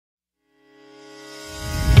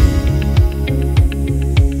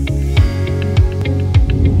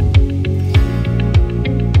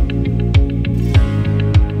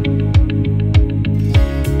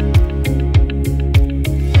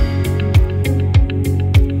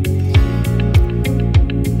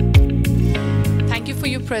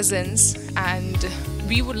presence, and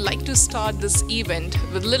we would like to start this event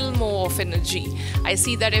with a little more of energy. I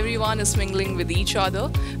see that everyone is mingling with each other,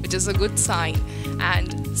 which is a good sign.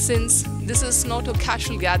 And since this is not a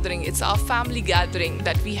casual gathering, it's our family gathering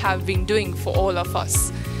that we have been doing for all of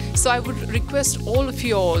us. So I would request all of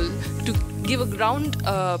you all to give a round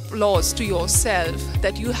applause to yourself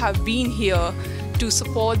that you have been here to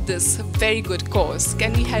support this very good cause.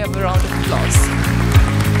 Can we have a round of applause?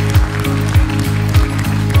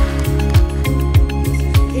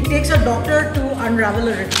 It takes a doctor to unravel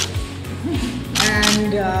a riddle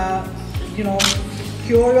and,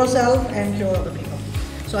 cure yourself and cure other people.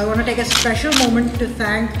 So I want to take a special moment to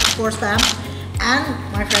thank, of course, Pam and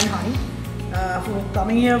my friend Hani for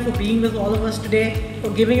coming here, for being with all of us today, for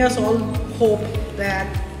giving us all hope that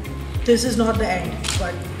this is not the end,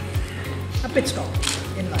 but a pit stop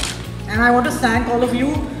in life. And I want to thank all of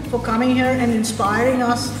you for coming here and inspiring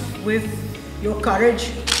us with your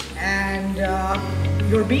courage and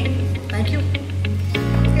your being. Thank you.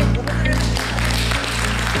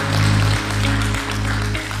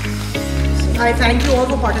 I thank you all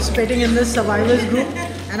for participating in this survivors group,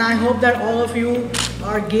 and I hope that all of you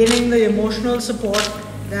are gaining the emotional support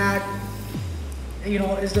that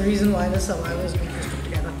is the reason why the survivors group is put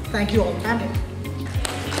together. Thank you all.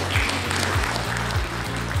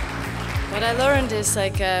 What I learned is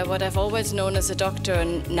what I've always known as a doctor,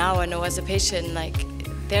 and now I know as a patient.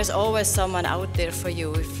 There's always someone out there for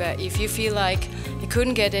you. If you feel like you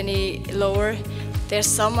couldn't get any lower, there's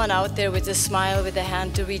someone out there with a smile, with a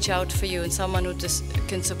hand to reach out for you, and someone who just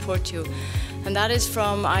can support you. And that is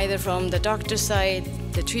either from the doctor side,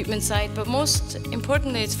 the treatment side, but most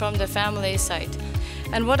importantly, it's from the family side.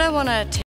 And what I want to